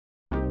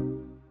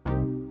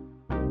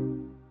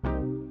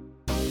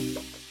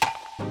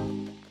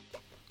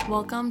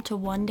Welcome to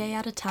One Day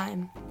at a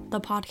Time, the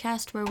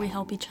podcast where we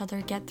help each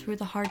other get through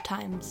the hard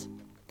times.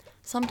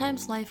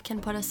 Sometimes life can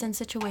put us in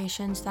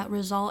situations that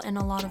result in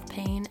a lot of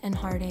pain and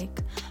heartache,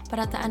 but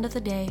at the end of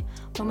the day,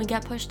 when we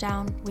get pushed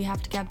down, we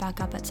have to get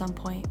back up at some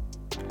point.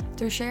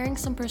 Through sharing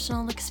some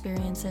personal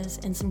experiences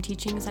and some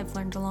teachings I've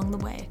learned along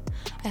the way,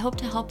 I hope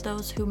to help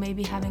those who may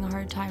be having a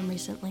hard time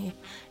recently,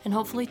 and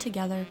hopefully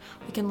together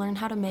we can learn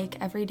how to make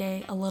every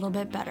day a little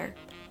bit better,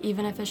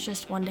 even if it's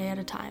just one day at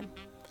a time.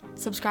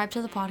 Subscribe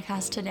to the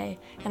podcast today,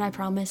 and I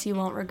promise you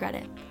won't regret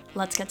it.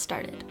 Let's get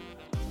started.